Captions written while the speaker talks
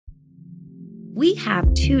We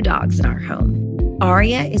have 2 dogs in our home.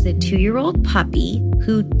 Aria is a 2-year-old puppy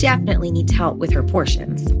who definitely needs help with her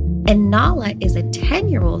portions. And Nala is a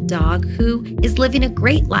 10-year-old dog who is living a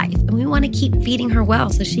great life, and we want to keep feeding her well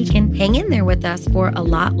so she can hang in there with us for a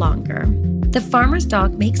lot longer. The Farmer's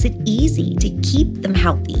Dog makes it easy to keep them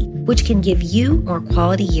healthy, which can give you more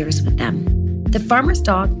quality years with them. The Farmer's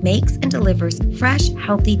Dog makes and delivers fresh,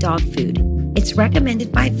 healthy dog food. It's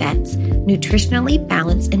recommended by vets, nutritionally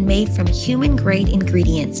balanced and made from human-grade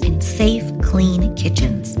ingredients in safe, clean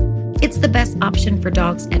kitchens. It's the best option for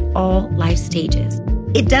dogs at all life stages.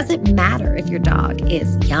 It doesn't matter if your dog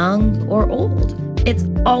is young or old. It's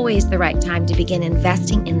always the right time to begin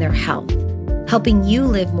investing in their health, helping you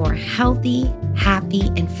live more healthy, happy,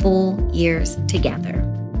 and full years together.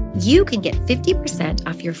 You can get 50%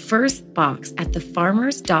 off your first box at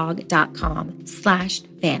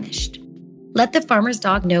thefarmersdog.com/vanished. Let the Farmer's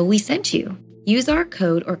Dog know we sent you. Use our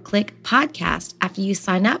code or click podcast after you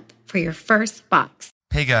sign up for your first box.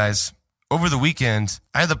 Hey guys, over the weekend,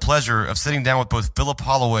 I had the pleasure of sitting down with both Philip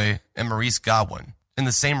Holloway and Maurice Godwin in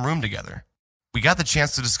the same room together. We got the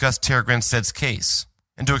chance to discuss Tara Grinstead's case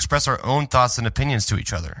and to express our own thoughts and opinions to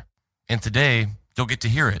each other. And today, you'll get to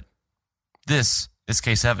hear it. This is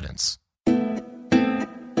Case Evidence.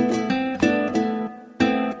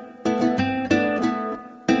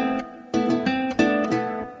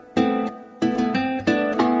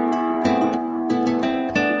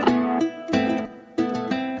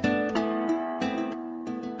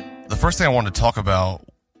 The first thing I wanted to talk about,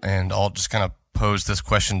 and I'll just kind of pose this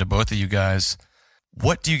question to both of you guys.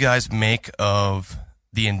 What do you guys make of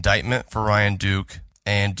the indictment for Ryan Duke?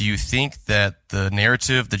 And do you think that the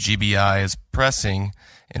narrative the GBI is pressing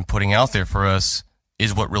and putting out there for us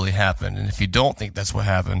is what really happened? And if you don't think that's what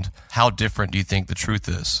happened, how different do you think the truth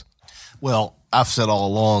is? Well, I've said all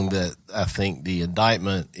along that I think the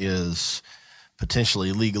indictment is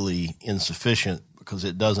potentially legally insufficient because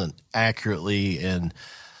it doesn't accurately and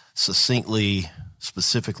succinctly,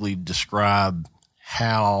 specifically describe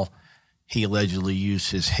how he allegedly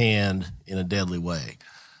used his hand in a deadly way.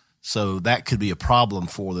 So that could be a problem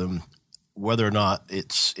for them. Whether or not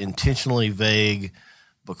it's intentionally vague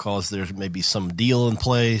because there's maybe some deal in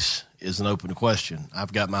place is an open question.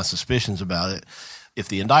 I've got my suspicions about it. If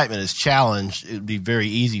the indictment is challenged, it would be very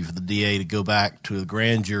easy for the DA to go back to the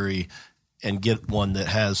grand jury and get one that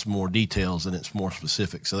has more details and it's more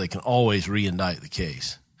specific, so they can always re-indict the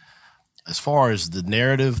case. As far as the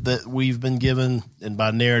narrative that we've been given, and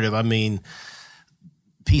by narrative I mean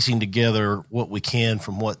piecing together what we can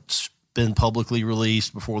from what's been publicly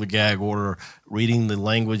released before the gag order, reading the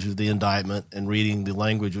language of the indictment and reading the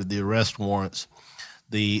language of the arrest warrants,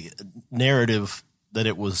 the narrative that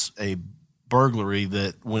it was a burglary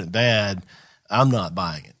that went bad, I'm not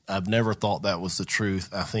buying it. I've never thought that was the truth.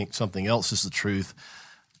 I think something else is the truth.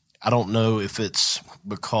 I don't know if it's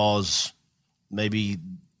because maybe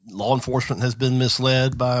law enforcement has been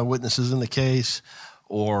misled by witnesses in the case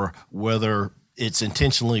or whether it's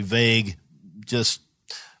intentionally vague just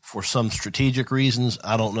for some strategic reasons.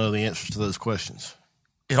 I don't know the answers to those questions.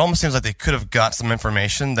 It almost seems like they could have got some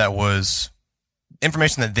information that was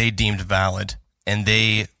information that they deemed valid, and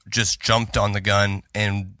they just jumped on the gun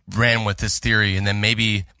and ran with this theory, and then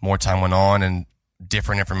maybe more time went on and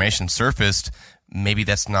different information surfaced. Maybe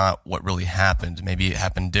that's not what really happened. Maybe it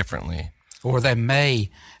happened differently. Or they may,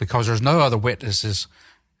 because there's no other witnesses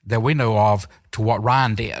that we know of to what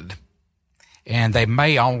Ryan did. And they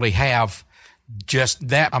may only have just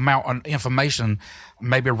that amount of information.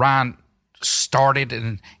 Maybe Ryan started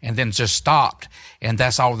and then just stopped, and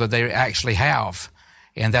that's all that they actually have,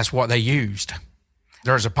 and that's what they used.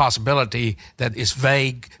 There's a possibility that it's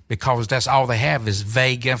vague because that's all they have is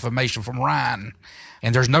vague information from Ryan.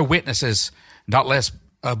 And there's no witnesses, not less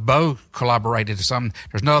Bo collaborated to some.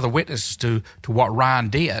 There's no other witnesses to what Ryan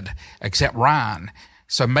did except Ryan.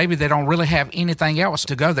 So maybe they don't really have anything else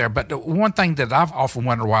to go there. But the one thing that I've often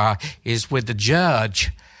wondered why is with the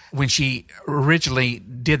judge, when she originally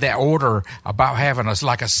did that order about having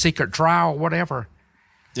like a secret trial or whatever.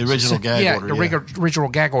 The original gag order. The original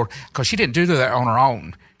gag order, because she didn't do that on her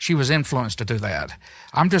own. She was influenced to do that.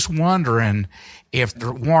 I'm just wondering if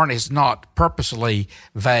the warrant is not purposely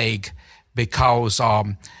vague because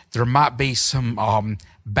there might be some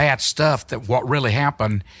bad stuff that what really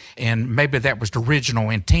happened, and maybe that was the original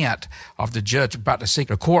intent of the judge about to seek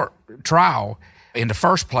a court trial in the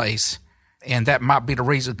first place, and that might be the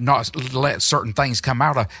reason not to let certain things come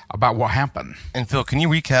out about what happened. And Phil, can you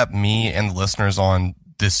recap me and the listeners on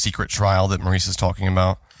this secret trial that Maurice is talking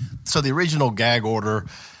about? So the original gag order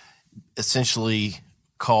essentially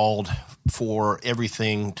called for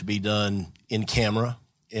everything to be done in camera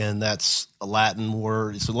and that's a Latin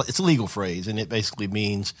word. It's a legal phrase, and it basically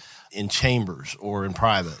means in chambers or in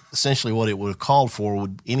private. Essentially what it would have called for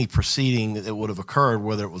would any proceeding that would have occurred,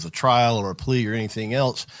 whether it was a trial or a plea or anything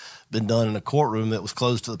else, been done in a courtroom that was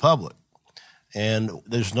closed to the public. And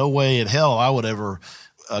there's no way in hell I would ever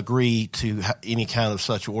agree to any kind of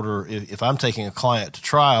such order. If I'm taking a client to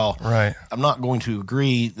trial, right, I'm not going to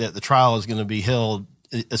agree that the trial is going to be held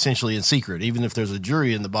essentially in secret, even if there's a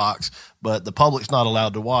jury in the box, but the public's not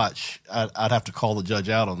allowed to watch. I'd have to call the judge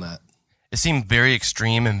out on that. It seemed very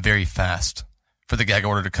extreme and very fast for the gag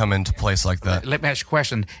order to come into place like that. Let me ask you a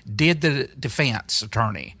question. Did the defense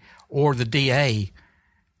attorney or the DA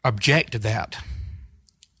object to that?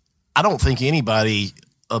 I don't think anybody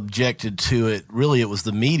objected to it. Really, it was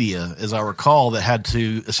the media, as I recall, that had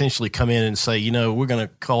to essentially come in and say, we're going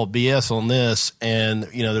to call BS on this, and,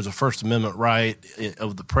 there's a First Amendment right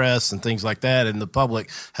of the press and things like that, and the public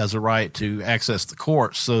has a right to access the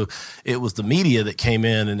courts. So it was the media that came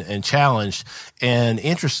in and challenged. And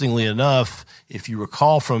interestingly enough, if you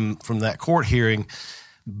recall from that court hearing,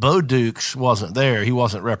 Bo Dukes wasn't there. He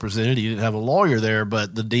wasn't represented. He didn't have a lawyer there,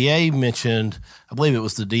 but the DA mentioned, I believe it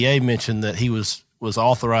was the DA mentioned that he was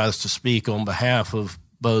authorized to speak on behalf of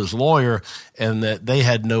Bo's lawyer and that they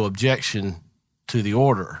had no objection to the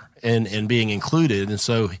order and being included. And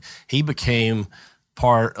so he became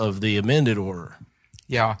part of the amended order.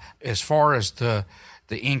 Yeah. As far as the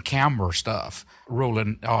in-camera stuff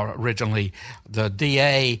ruling originally, the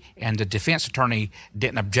DA and the defense attorney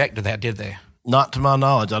didn't object to that, did they? Not to my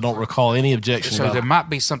knowledge. I don't recall any objection. So there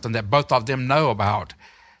might be something that both of them know about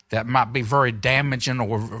that might be very damaging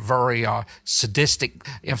or very sadistic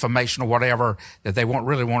information or whatever that they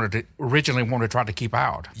originally wanted to try to keep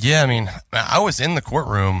out. Yeah, I mean, I was in the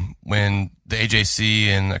courtroom when the AJC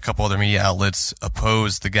and a couple other media outlets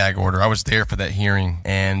opposed the gag order. I was there for that hearing,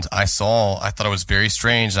 and I thought it was very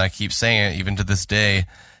strange, and I keep saying it even to this day,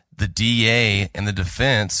 the DA and the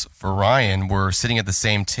defense for Ryan were sitting at the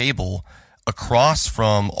same table across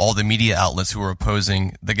from all the media outlets who were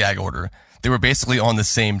opposing the gag order. They were basically on the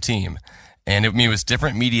same team. And it was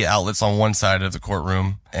different media outlets on one side of the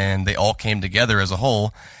courtroom, and they all came together as a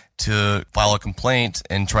whole to file a complaint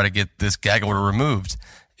and try to get this gag order removed.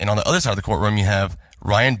 And on the other side of the courtroom, you have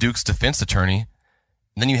Ryan Duke's defense attorney,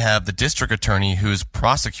 and then you have the district attorney who's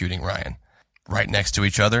prosecuting Ryan right next to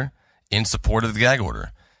each other in support of the gag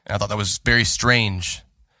order. And I thought that was very strange.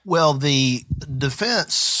 Well, the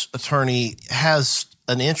defense attorney has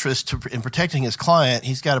an interest in protecting his client.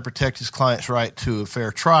 He's got to protect his client's right to a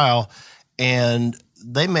fair trial. And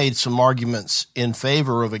they made some arguments in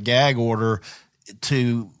favor of a gag order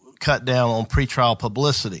to cut down on pretrial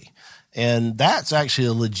publicity. And that's actually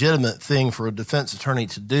a legitimate thing for a defense attorney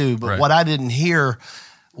to do. But what I didn't hear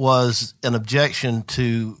was an objection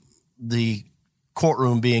to the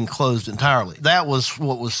courtroom being closed entirely. That was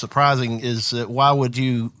what was surprising, is that why would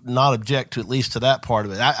you not object to at least to that part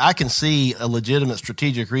of it? I can see a legitimate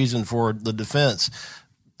strategic reason for the defense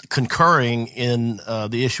concurring in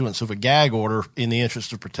the issuance of a gag order in the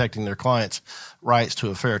interest of protecting their client's rights to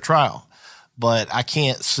a fair trial. But I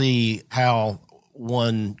can't see how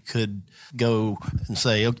one could go and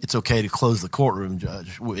say it's okay to close the courtroom,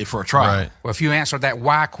 Judge, for a trial. Right. Well, if you answer that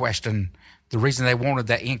why question, the reason they wanted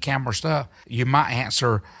that in-camera stuff, you might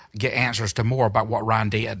get answers to more about what Ryan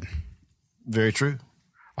did. Very true.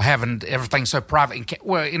 Having everything so private,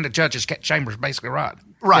 in the judge's chambers, basically, right?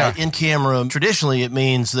 Right. Yeah. In camera, traditionally it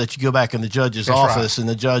means that you go back in the judge's office and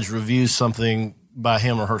the judge reviews something by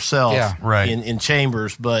him or herself in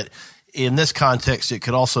chambers. But in this context, it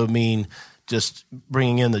could also mean just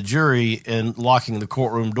bringing in the jury and locking the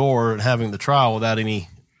courtroom door and having the trial without anybody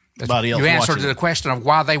else You answered watching the question of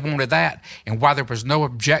why they wanted that and why there was no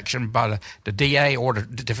objection by the DA or the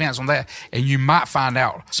defense on that, and you might find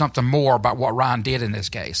out something more about what Ryan did in this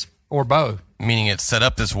case, or Bo. Meaning it's set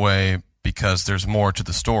up this way because there's more to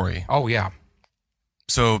the story. Oh, yeah.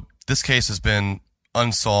 So this case has been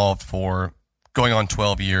unsolved for going on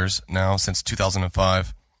 12 years now, since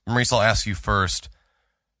 2005. Maurice, I'll ask you first.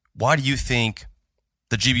 Why do you think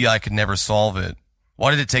the GBI could never solve it?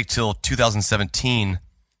 Why did it take till 2017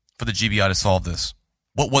 for the GBI to solve this?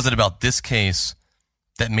 What was it about this case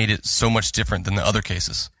that made it so much different than the other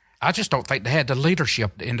cases? I just don't think they had the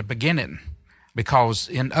leadership in the beginning, because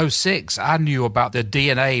in 2006, I knew about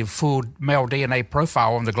the full male DNA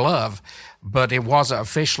profile on the glove, but it wasn't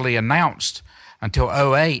officially announced until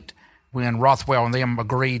 2008 when Rothwell and them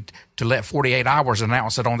agreed to let 48 Hours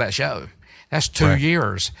announce it on that show. That's 2 Right.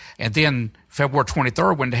 years. And then February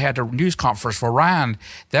 23rd, when they had the news conference for Ryan,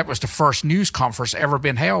 that was the first news conference ever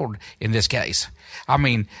been held in this case. I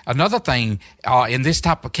mean, another thing, in this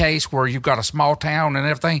type of case where you've got a small town and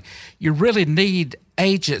everything, you really need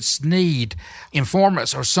agents, need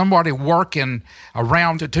informants or somebody working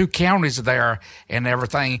around the two counties there and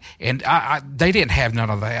everything. And they didn't have none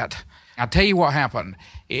of that. I'll tell you what happened,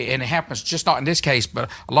 and it happens just not in this case,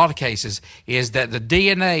 but a lot of cases, is that the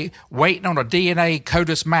DNA, waiting on a DNA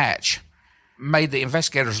CODIS match, made the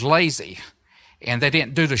investigators lazy, and they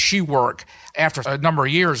didn't do the shoe work. After a number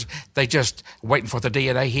of years, they just waiting for the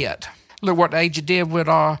DNA hit. Look what the agent did with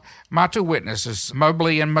my two witnesses,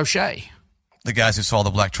 Mobley and Moshe. The guys who saw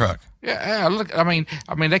the black truck. Yeah, look, I mean,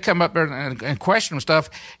 they come up there and question stuff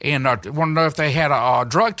and want to know if they had a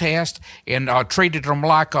drug test and treated them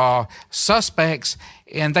like suspects,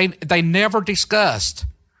 and they never discussed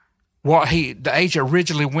what the agent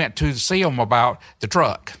originally went to see them about the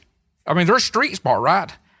truck. I mean, they're street smart,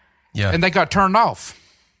 right? Yeah. And they got turned off.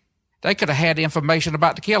 They could have had information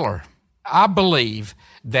about the killer. I believe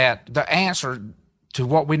that the answer to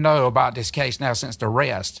what we know about this case now since the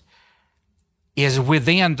arrest is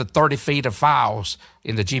within the 30 feet of files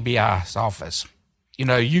in the GBI's office. You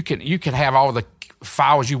know, you can have all the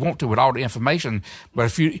files you want to with all the information,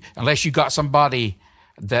 but unless you got somebody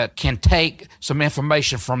that can take some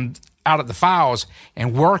information from out of the files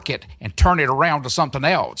and work it and turn it around to something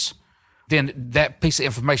else, then that piece of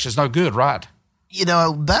information is no good, right? You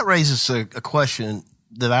know, that raises a question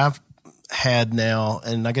that I've had now,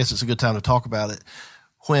 and I guess it's a good time to talk about it.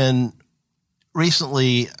 When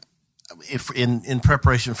recently, in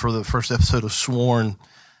preparation for the first episode of Sworn,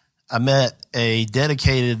 I met a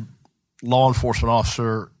dedicated law enforcement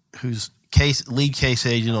officer who's lead case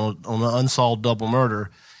agent on an unsolved double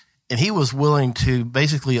murder, and he was willing to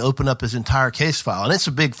basically open up his entire case file. And it's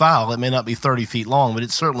a big file. It may not be 30 feet long, but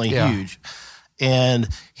it's certainly huge. And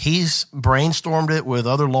he's brainstormed it with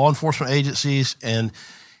other law enforcement agencies, and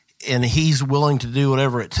he's willing to do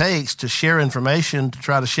whatever it takes to share information to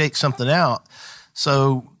try to shake something out.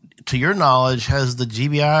 So, to your knowledge, has the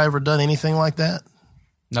GBI ever done anything like that?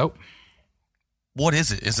 Nope. What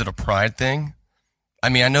is it? Is it a pride thing? I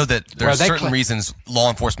mean, I know that there's certain reasons law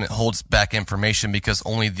enforcement holds back information because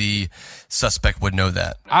only the suspect would know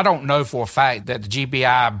that. I don't know for a fact that the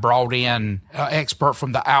GBI brought in an expert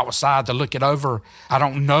from the outside to look it over. I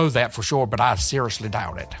don't know that for sure, but I seriously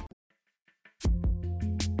doubt it.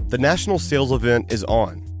 The national sales event is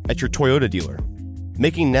on at your Toyota dealer,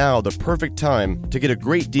 making now the perfect time to get a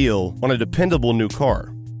great deal on a dependable new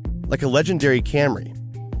car, like a legendary Camry,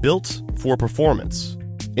 built for performance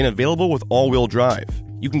and available with all-wheel drive.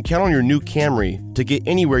 You can count on your new Camry to get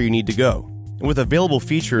anywhere you need to go. And with available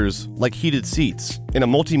features like heated seats and a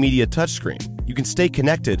multimedia touchscreen, you can stay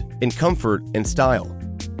connected in comfort and style.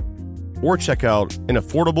 Or check out an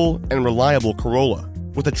affordable and reliable Corolla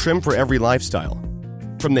with a trim for every lifestyle.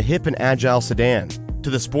 From the hip and agile sedan to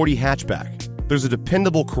the sporty hatchback, there's a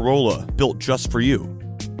dependable Corolla built just for you.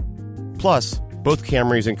 Plus, both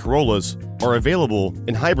Camrys and Corollas are available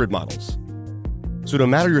in hybrid models. So no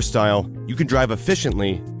matter your style, you can drive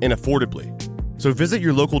efficiently and affordably. So visit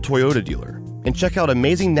your local Toyota dealer and check out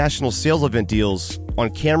amazing national sales event deals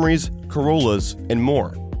on Camrys, Corollas, and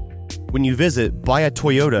more when you visit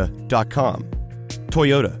buyatoyota.com.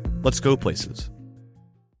 Toyota, let's go places.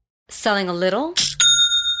 Selling a little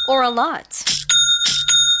or a lot?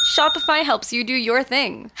 Shopify helps you do your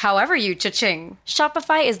thing, however you cha-ching.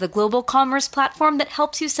 Shopify is the global commerce platform that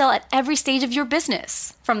helps you sell at every stage of your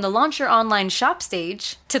business. From the launch your online shop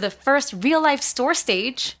stage, to the first real-life store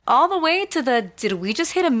stage, all the way to the did we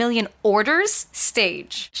just hit 1 million orders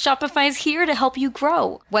stage. Shopify's here to help you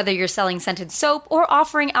grow. Whether you're selling scented soap or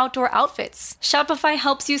offering outdoor outfits, Shopify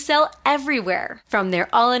helps you sell everywhere. From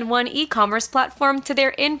their all-in-one e-commerce platform to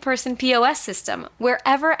their in-person POS system,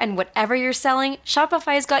 wherever and whatever you're selling,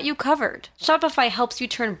 Shopify's got you covered. Shopify helps you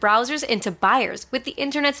turn browsers into buyers with the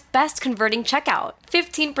internet's best converting checkout.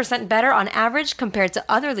 15% better on average compared to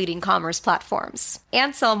other leading commerce platforms.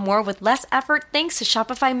 And sell more with less effort thanks to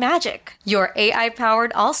Shopify Magic, your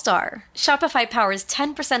AI-powered all-star. Shopify powers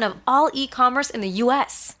 10% of all e-commerce in the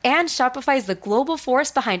U.S. And Shopify is the global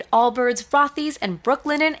force behind Allbirds, Rothy's, and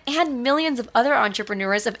Brooklinen, and millions of other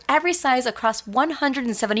entrepreneurs of every size across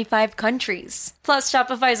 175 countries. Plus,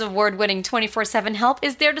 Shopify's award-winning 24/7 help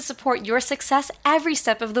is there there to support your success every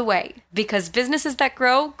step of the way. Because businesses that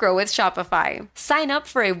grow, grow with Shopify. Sign up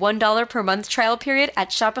for a $1 per month trial period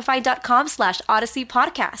at shopify.com/Odyssey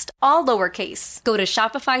Podcast, all lowercase. Go to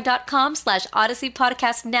shopify.com/Odyssey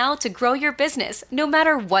Podcast now to grow your business, no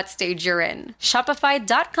matter what stage you're in.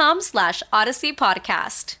 Shopify.com/Odyssey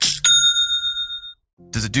Podcast.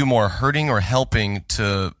 Does it do more hurting or helping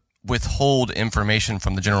to withhold information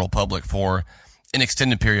from the general public for an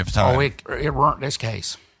extended period of time? Oh, it weren't this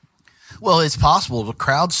case. Well, it's possible to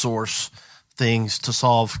crowdsource things to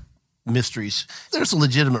solve mysteries. There's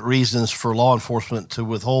legitimate reasons for law enforcement to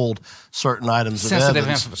withhold certain items of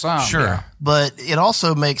evidence. Sensitive Sure. Yeah. But it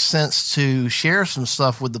also makes sense to share some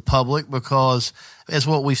stuff with the public because, as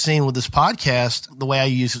what we've seen with this podcast, the way I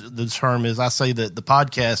use the term is I say that the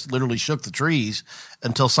podcast literally shook the trees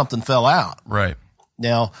until something fell out. Right.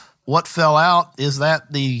 Now, what fell out, is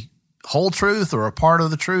that the whole truth or a part of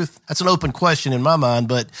the truth? That's an open question in my mind,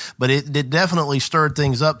 but it definitely stirred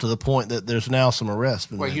things up to the point that there's now some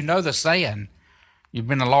arrests. Well, you know the saying, you've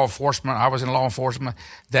been in law enforcement, I was in law enforcement,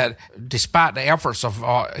 that despite the efforts of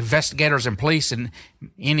investigators and police in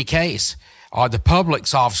any case, the public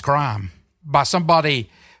solves crime. By somebody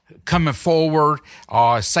coming forward,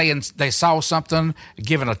 saying they saw something,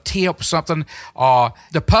 giving a tip, something,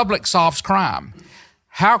 the public solves crime.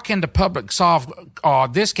 How can the public solve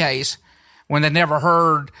this case when they never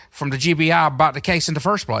heard from the GBI about the case in the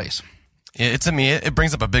first place? It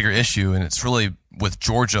brings up a bigger issue, and it's really with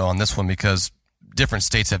Georgia on this one because different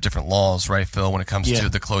states have different laws, right, Phil, when it comes to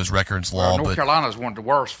the closed records law. North Carolina's one of the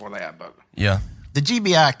worst for that, but yeah. The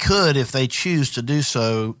GBI could, if they choose to do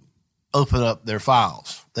so, open up their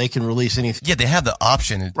files. They can release anything. Yeah, they have the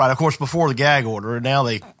option. Right, of course, before the gag order, now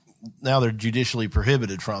they're judicially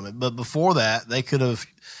prohibited from it. But before that, they could have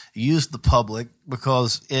used the public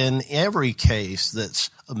because in every case that's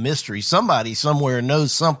a mystery, somebody somewhere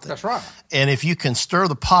knows something. That's right. And if you can stir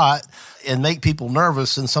the pot and make people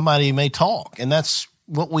nervous, then somebody may talk. And that's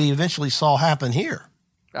what we eventually saw happen here.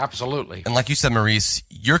 Absolutely. And like you said, Maurice,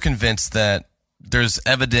 you're convinced that there's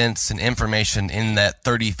evidence and information in that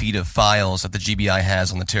 30 feet of files that the GBI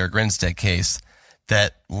has on the Tara Grinstead case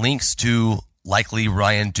that links to likely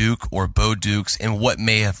Ryan Duke or Bo Dukes and what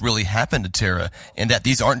may have really happened to Tara, and that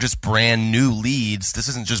these aren't just brand new leads. This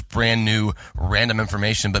isn't just brand new random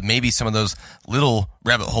information, but maybe some of those little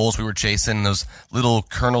rabbit holes we were chasing, those little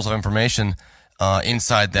kernels of information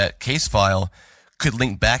inside that case file could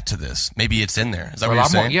link back to this. Maybe it's in there. Is that what you're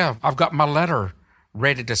saying? Yeah, I've got my letter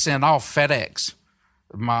ready to send off FedEx,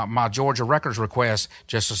 my Georgia records request,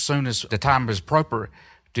 just as soon as the time is appropriate,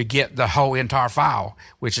 to get the whole entire file,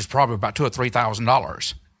 which is probably about $2,000 or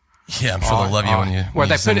 $3,000. Yeah, I'm sure they'll love you when you. Well,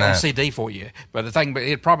 they put it on that. CD for you, but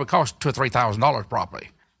it probably costs $2,000 or $3,000 probably.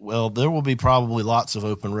 Well, there will be probably lots of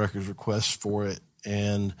open records requests for it,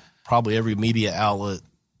 and probably every media outlet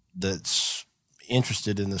that's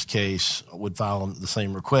interested in this case would file the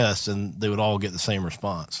same request, and they would all get the same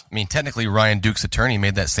response. I mean, technically, Ryan Duke's attorney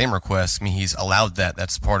made that same request. I mean, he's allowed that.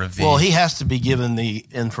 That's part of the. Well, he has to be given the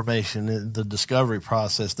information in the discovery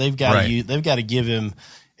process. They've got to give him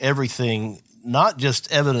everything, not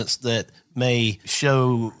just evidence that may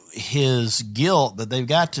show his guilt, but they've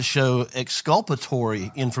got to show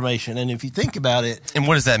exculpatory information. And if you think about it, and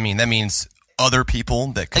what does that mean? That means other people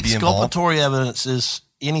that could be involved. Exculpatory evidence is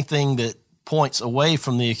anything that points away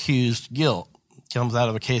from the accused guilt. It comes out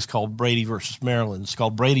of a case called Brady versus Maryland. It's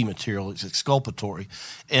called Brady material. It's exculpatory.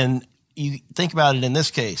 And you think about it in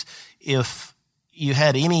this case, if you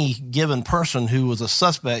had any given person who was a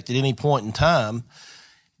suspect at any point in time,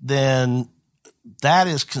 then that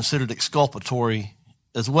is considered exculpatory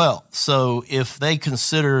as well. So if they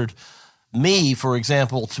considered me, for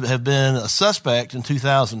example, to have been a suspect in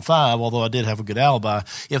 2005, although I did have a good alibi,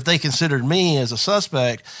 if they considered me as a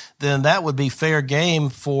suspect, then that would be fair game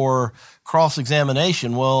for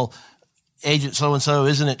cross-examination. Well, Agent so-and-so,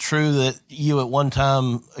 isn't it true that you at one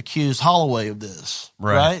time accused Holloway of this?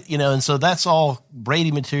 Right? You know, and so that's all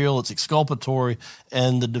Brady material. It's exculpatory,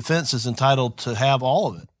 and the defense is entitled to have all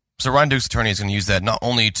of it. So Ryan Duke's attorney is going to use that not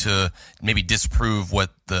only to maybe disprove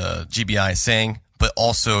what the GBI is saying, but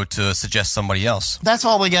also to suggest somebody else. That's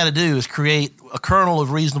all we got to do is create a kernel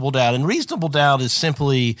of reasonable doubt. And reasonable doubt is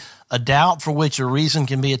simply a doubt for which a reason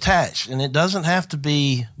can be attached. And it doesn't have to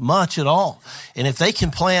be much at all. And if they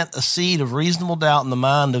can plant a seed of reasonable doubt in the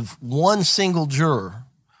mind of one single juror,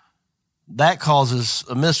 that causes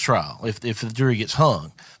a mistrial if the jury gets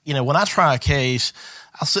hung. You know, when I try a case,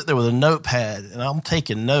 I'll sit there with a notepad and I'm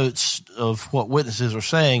taking notes of what witnesses are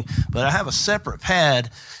saying, but I have a separate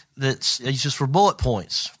pad it's just for bullet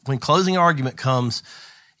points. When closing argument comes,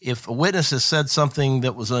 if a witness has said something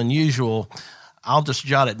that was unusual, I'll just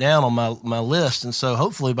jot it down on my list. And so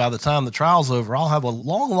hopefully by the time the trial's over, I'll have a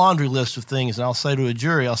long laundry list of things. And I'll say to a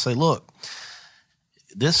jury, I'll say, look,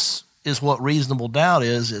 this is what reasonable doubt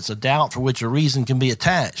is. It's a doubt for which a reason can be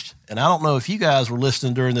attached. And I don't know if you guys were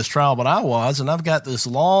listening during this trial, but I was, and I've got this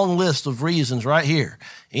long list of reasons right here,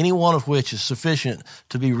 any one of which is sufficient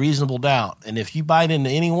to be reasonable doubt. And if you bite into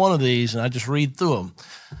any one of these, and I just read through them,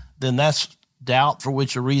 then that's doubt for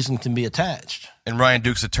which a reason can be attached. And Ryan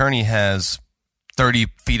Duke's attorney has 30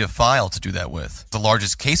 feet of file to do that with, the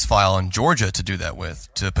largest case file in Georgia to do that with,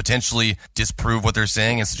 to potentially disprove what they're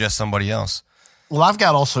saying and suggest somebody else. Well, I've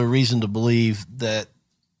got also reason to believe that,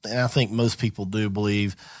 and I think most people do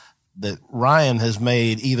believe, that Ryan has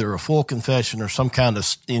made either a full confession or some kind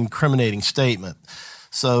of incriminating statement.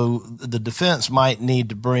 So the defense might need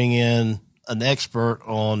to bring in an expert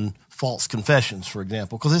on false confessions, for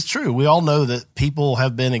example, because it's true. We all know that people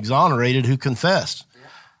have been exonerated who confessed.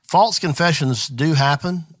 False confessions do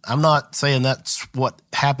happen. I'm not saying that's what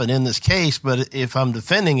happened in this case, but if I'm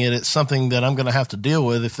defending it, it's something that I'm going to have to deal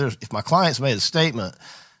with. If my client's made a statement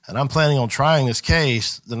and I'm planning on trying this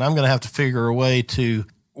case, then I'm going to have to figure a way to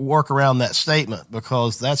work around that statement,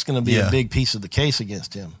 because that's going to be a big piece of the case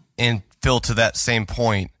against him. And Phil, to that same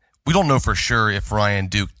point, we don't know for sure if Ryan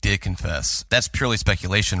Duke did confess. That's purely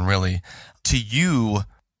speculation, really. To you,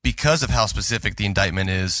 because of how specific the indictment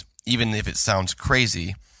is, even if it sounds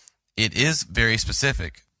crazy, it is very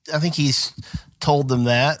specific. I think he's told them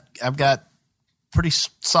that. I've got pretty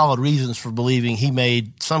solid reasons for believing he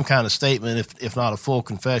made some kind of statement, if not a full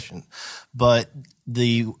confession. But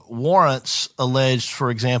the warrants alleged,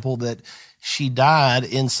 for example, that she died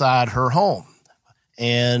inside her home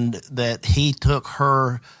and that he took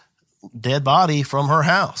her dead body from her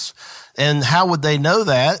house. And how would they know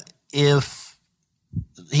that if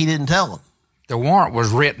he didn't tell them? The warrant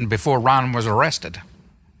was written before Ryan was arrested.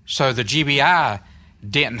 So the GBI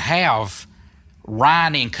didn't have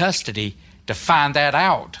Ryan in custody to find that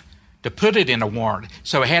out, to put it in a warrant.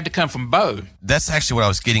 So it had to come from Bo. That's actually what I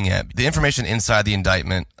was getting at. The information inside the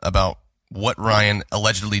indictment about what Ryan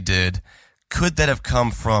allegedly did, could that have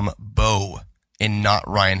come from Bo and not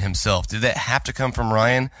Ryan himself? Did that have to come from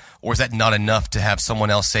Ryan, or is that not enough to have someone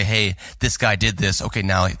else say, hey, this guy did this. Okay,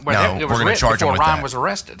 now we're going to charge him with that. Before Ryan was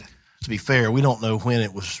arrested. To be fair, we don't know when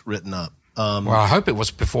it was written up. Well, I hope it was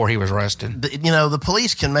before he was arrested. The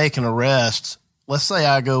police can make an arrest. Let's say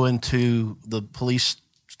I go into the police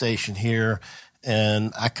station here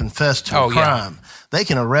and I confess to a crime. Yeah. They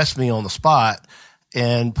can arrest me on the spot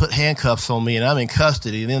and put handcuffs on me, and I'm in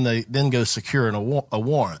custody, and then they go securing a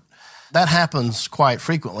warrant. That happens quite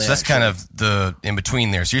frequently. So that's kind of the in-between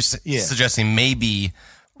there. So you're suggesting maybe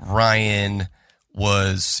Ryan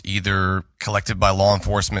was either collected by law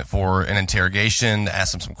enforcement for an interrogation,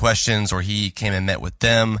 asked him some questions, or he came and met with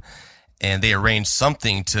them, and they arranged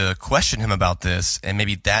something to question him about this, and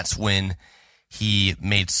maybe that's when he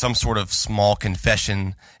made some sort of small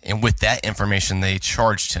confession, and with that information, they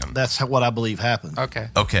charged him. That's what I believe happened. Okay.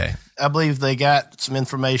 I believe they got some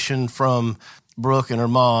information from Brooke and her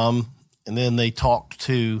mom, and then they talked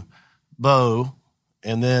to Bo,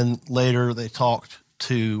 and then later they talked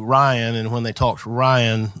to Ryan, and when they talked to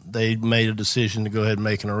Ryan, they made a decision to go ahead and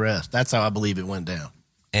make an arrest. That's how I believe it went down.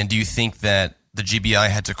 And do you think that the GBI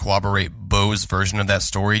had to corroborate Bo's version of that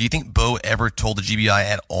story? Do you think Bo ever told the GBI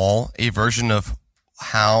at all a version of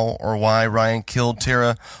how or why Ryan killed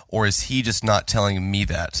Tara, or is he just not telling me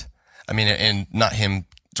that? I mean, and not him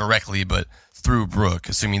directly, but through Brooke,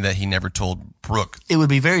 assuming that he never told Brooke. It would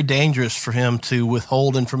be very dangerous for him to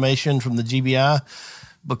withhold information from the GBI,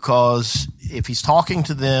 because if he's talking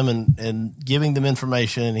to them and giving them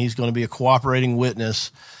information and he's going to be a cooperating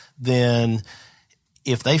witness, then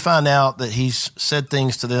if they find out that he's said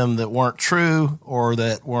things to them that weren't true or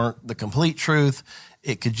that weren't the complete truth,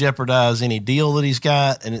 it could jeopardize any deal that he's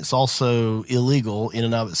got. And it's also illegal in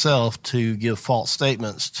and of itself to give false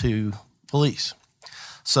statements to police.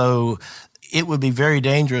 So it would be very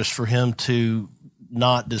dangerous for him to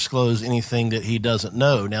not disclose anything that he doesn't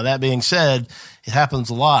know. Now, that being said, it happens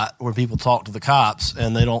a lot where people talk to the cops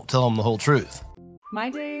and they don't tell them the whole truth. My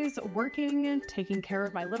days working, taking care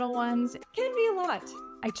of my little ones can be a lot.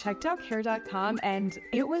 I checked out Care.com and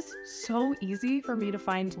it was so easy for me to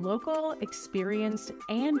find local, experienced,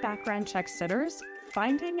 and background check sitters.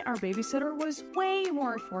 Finding our babysitter was way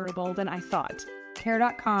more affordable than I thought.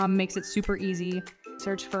 Care.com makes it super easy.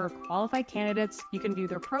 Search for qualified candidates. You can view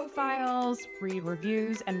their profiles, read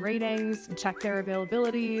reviews and ratings, check their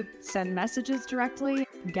availability, send messages directly,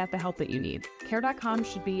 get the help that you need. Care.com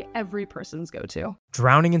should be every person's go-to.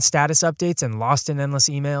 Drowning in status updates and lost in endless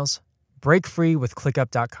emails? Break free with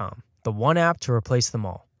ClickUp.com, the one app to replace them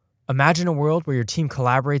all. Imagine a world where your team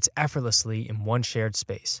collaborates effortlessly in one shared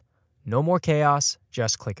space. No more chaos,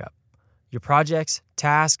 just ClickUp. Your projects,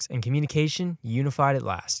 tasks, and communication unified at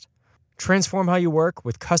last. Transform how you work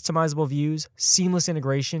with customizable views, seamless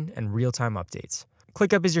integration, and real-time updates.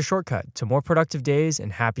 ClickUp is your shortcut to more productive days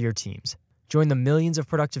and happier teams. Join the millions of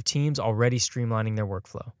productive teams already streamlining their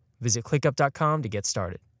workflow. Visit ClickUp.com to get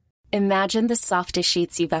started. Imagine the softest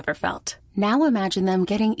sheets you've ever felt. Now imagine them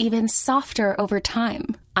getting even softer over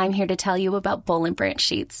time. I'm here to tell you about Boll & Branch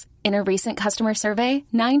sheets. In a recent customer survey,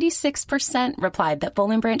 96% replied that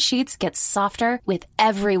Boll & Branch sheets get softer with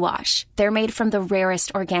every wash. They're made from the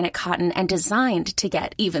rarest organic cotton and designed to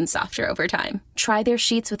get even softer over time. Try their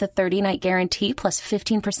sheets with a 30-night guarantee plus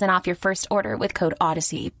 15% off your first order with code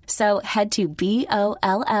Odyssey. So head to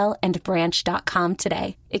BOLLandbranch.com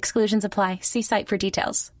today. Exclusions apply. See site for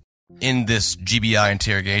details. In this GBI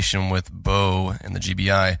interrogation with Bo and the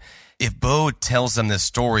GBI, if Bo tells them this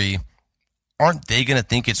story, aren't they going to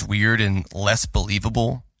think it's weird and less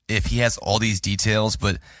believable if he has all these details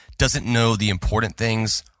but doesn't know the important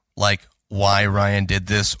things like why Ryan did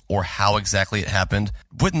this or how exactly it happened?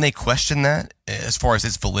 Wouldn't they question that as far as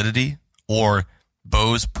its validity or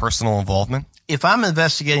Bo's personal involvement? If I'm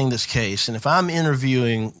investigating this case and if I'm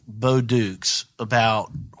interviewing Bo Dukes about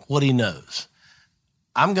what he knows,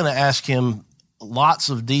 I'm going to ask him lots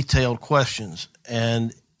of detailed questions,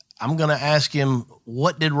 and I'm going to ask him,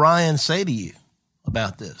 what did Ryan say to you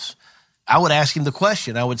about this? I would ask him the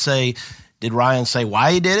question. I would say, did Ryan say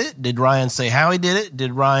why he did it? Did Ryan say how he did it?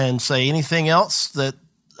 Did Ryan say anything else that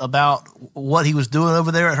about what he was doing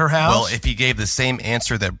over there at her house? Well, if he gave the same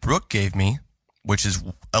answer that Brooke gave me, which is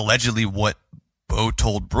allegedly what Bo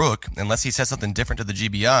told Brooke, unless he said something different to the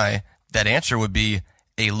GBI, that answer would be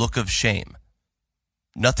a look of shame.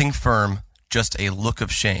 Nothing firm, just a look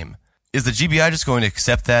of shame. Is the GBI just going to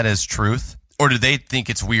accept that as truth? Or do they think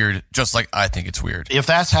it's weird, just like I think it's weird? If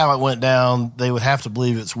that's how it went down, they would have to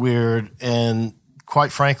believe it's weird. And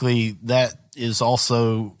quite frankly, that is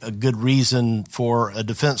also a good reason for a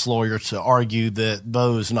defense lawyer to argue that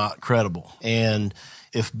Bo is not credible. And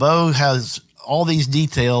if Bo has all these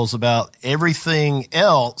details about everything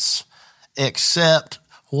else except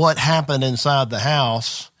what happened inside the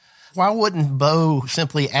house, why wouldn't Bo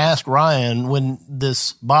simply ask Ryan when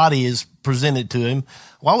this body is presented to him?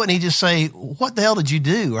 Why wouldn't he just say, what the hell did you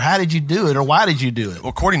do? Or how did you do it? Or why did you do it?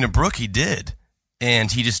 Well, according to Brooke, he did. And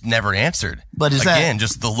he just never answered. But is Again,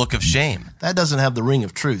 just the look of shame. That doesn't have the ring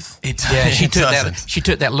of truth. Yeah, she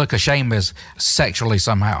took that look of shame as sexually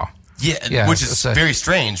somehow. Yeah, which is very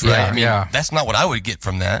strange, right? Yeah, I mean, that's not what I would get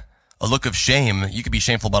from that. A look of shame. You could be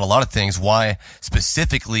shameful about a lot of things. Why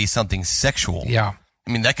specifically something sexual? Yeah.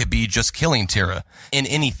 I mean, that could be just killing Tara in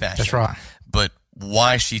any fashion. That's right. But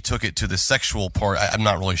why she took it to the sexual part, I'm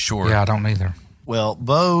not really sure. Yeah, I don't either. Well,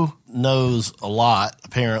 Bo knows a lot,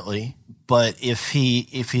 apparently, but if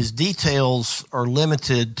his details are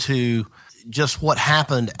limited to just what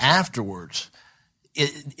happened afterwards,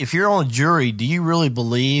 if you're on a jury, do you really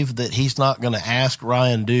believe that he's not going to ask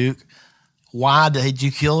Ryan Duke, why did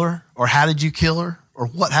you kill her? Or how did you kill her? Or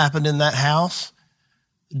what happened in that house?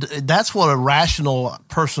 That's what a rational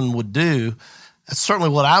person would do. That's certainly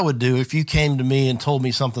what I would do if you came to me and told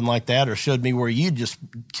me something like that or showed me where you just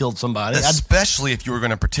killed somebody. Especially if you were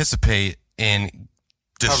going to participate in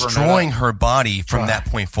destroying her body from that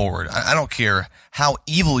point forward. I don't care how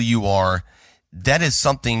evil you are. That is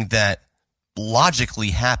something that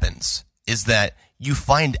logically happens, is that you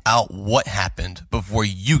find out what happened before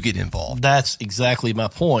you get involved. That's exactly my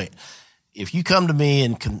point. If you come to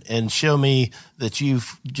me and show me that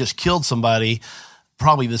you've just killed somebody,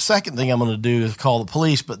 probably the second thing I'm going to do is call the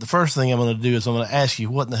police. But the first thing I'm going to do is I'm going to ask you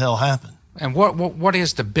what in the hell happened. And what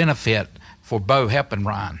is the benefit for Bo helping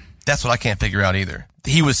Ryan? That's what I can't figure out either.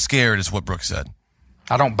 He was scared, is what Brooke said.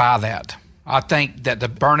 I don't buy that. I think that the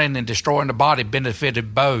burning and destroying the body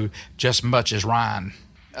benefited Bo just as much as Ryan.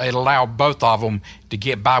 It allowed both of them to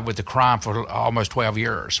get by with the crime for almost 12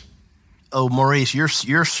 years. Oh, Maurice,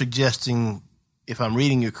 you're suggesting, if I'm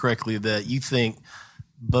reading you correctly, that you think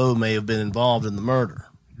Bo may have been involved in the murder.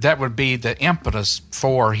 That would be the impetus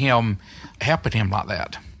for him helping him like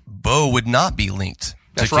that. Bo would not be linked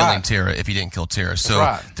to killing Tara if he didn't kill Tara.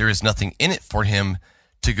 So there is nothing in it for him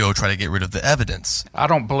to go try to get rid of the evidence. I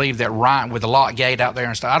don't believe that Ryan, with the lock gate out there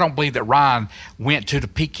and stuff, I don't believe that Ryan went to the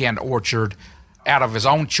pecan orchard out of his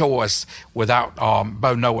own choice without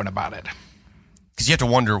Bo knowing about it. Because you have to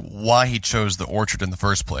wonder why he chose the orchard in the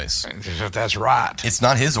first place. That's right. It's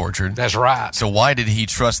not his orchard. That's right. So why did he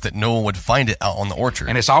trust that no one would find it out on the orchard?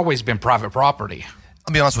 And it's always been private property.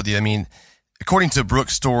 I'll be honest with you. I mean, according to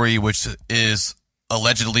Brooke's story, which is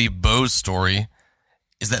allegedly Bo's story,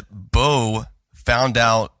 is that Bo found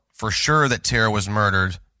out for sure that Tara was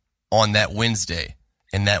murdered on that Wednesday.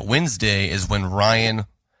 And that Wednesday is when Ryan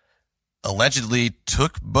allegedly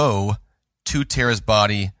took Bo to Tara's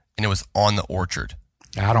body, and it was on the orchard.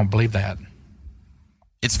 I don't believe that.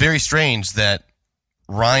 It's very strange that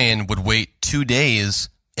Ryan would wait 2 days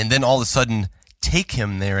and then all of a sudden take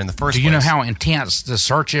him there in the first place. Do you know how intense the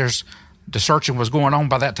searching was going on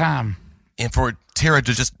by that time? And for Tara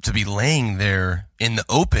to be laying there in the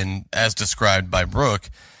open, as described by Brooke,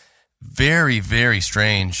 very, very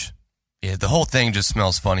strange. Yeah, the whole thing just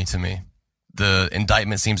smells funny to me. The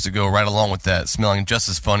indictment seems to go right along with that, smelling just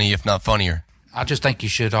as funny, if not funnier. I just think you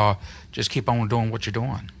should just keep on doing what you're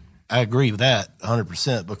doing. I agree with that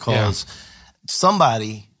 100% because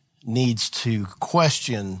somebody needs to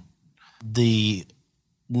question the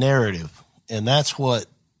narrative, and that's what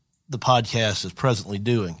the podcast is presently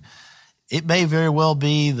doing. It may very well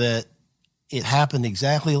be that it happened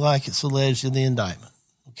exactly like it's alleged in the indictment,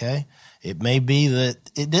 okay? It may be that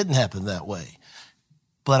it didn't happen that way.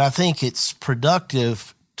 But I think it's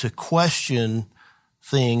productive to question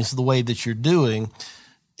things the way that you're doing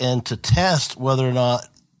and to test whether or not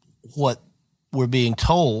what we're being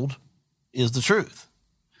told is the truth.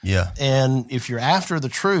 Yeah. And if you're after the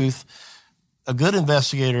truth, a good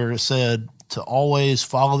investigator said to always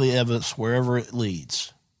follow the evidence wherever it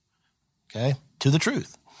leads, okay, to the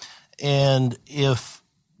truth. And if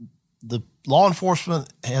the law enforcement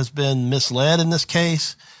has been misled in this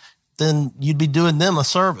case, then you'd be doing them a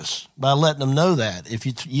service by letting them know that.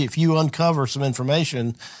 If you uncover some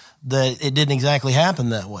information that it didn't exactly happen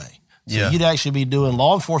that way. So you'd actually be doing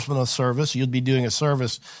law enforcement a service. You'd be doing a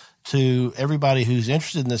service to everybody who's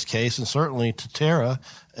interested in this case, and certainly to Tara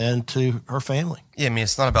and to her family. Yeah, I mean,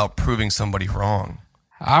 it's not about proving somebody wrong.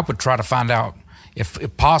 I would try to find out, if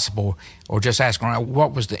possible, or just ask around,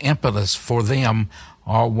 what was the impetus for them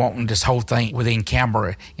wanting this whole thing with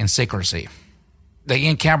in-camera in secrecy. The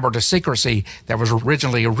in-camera to secrecy that was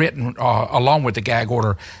originally written along with the gag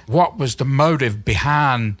order, what was the motive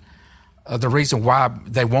behind the reason why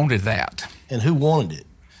they wanted that? And who wanted it?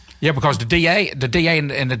 Yeah, because the DA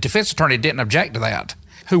and the defense attorney didn't object to that.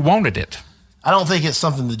 Who wanted it? I don't think it's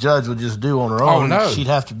something the judge would just do on her own. Oh, no. She'd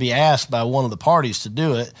have to be asked by one of the parties to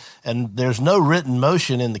do it. And there's no written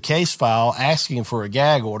motion in the case file asking for a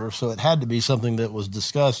gag order, so it had to be something that was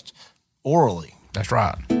discussed orally. That's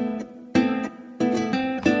right.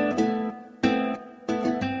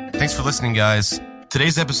 Thanks for listening, guys.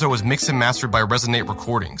 Today's episode was mixed and mastered by Resonate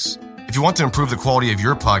Recordings. If you want to improve the quality of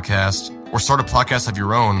your podcast or start a podcast of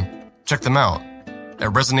your own, check them out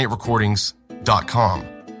at resonaterecordings.com.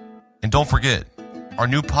 And don't forget, our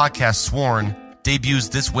new podcast, Sworn, debuts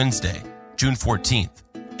this Wednesday, June 14th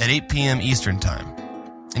at 8 p.m. Eastern Time.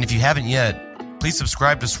 And if you haven't yet, please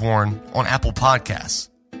subscribe to Sworn on Apple Podcasts.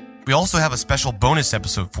 We also have a special bonus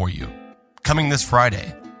episode for you coming this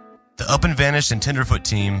Friday. The Up and Vanished and Tenderfoot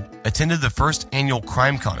team attended the first annual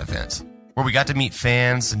CrimeCon event, where we got to meet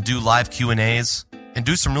fans and do live Q&As and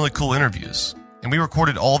do some really cool interviews. And we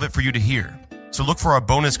recorded all of it for you to hear. So look for our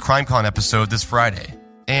bonus CrimeCon episode this Friday.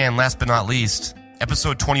 And last but not least,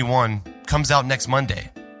 episode 21 comes out next Monday.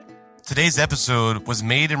 Today's episode was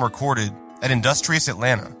made and recorded at Industrious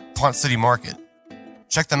Atlanta, Pont City Market.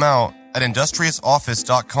 Check them out at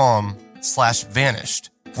industriousoffice.com/vanished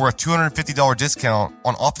for a $250 discount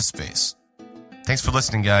on office space. Thanks for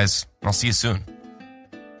listening, guys, and I'll see you soon.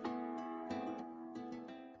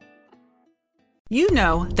 You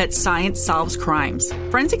know that science solves crimes.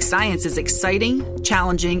 Forensic science is exciting,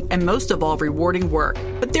 challenging, and most of all, rewarding work.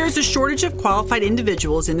 But there's a shortage of qualified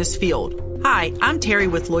individuals in this field. Hi, I'm Terry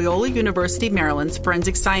with Loyola University Maryland's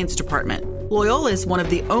Forensic Science Department. Loyola is one of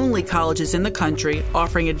the only colleges in the country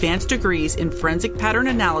offering advanced degrees in forensic pattern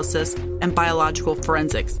analysis and biological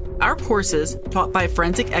forensics. Our courses, taught by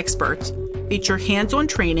forensic experts, feature hands-on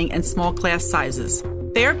training and small class sizes.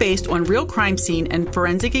 They are based on real crime scene and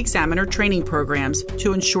forensic examiner training programs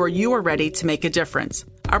to ensure you are ready to make a difference.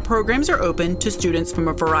 Our programs are open to students from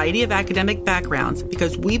a variety of academic backgrounds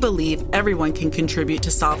because we believe everyone can contribute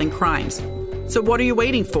to solving crimes. So what are you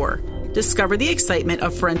waiting for? Discover the excitement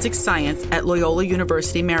of forensic science at Loyola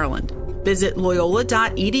University, Maryland. Visit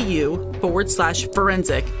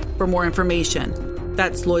loyola.edu/forensic for more information.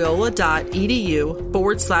 That's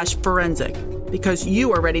loyola.edu/forensic because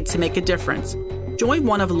you are ready to make a difference. Join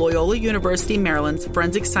one of Loyola University Maryland's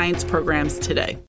forensic science programs today.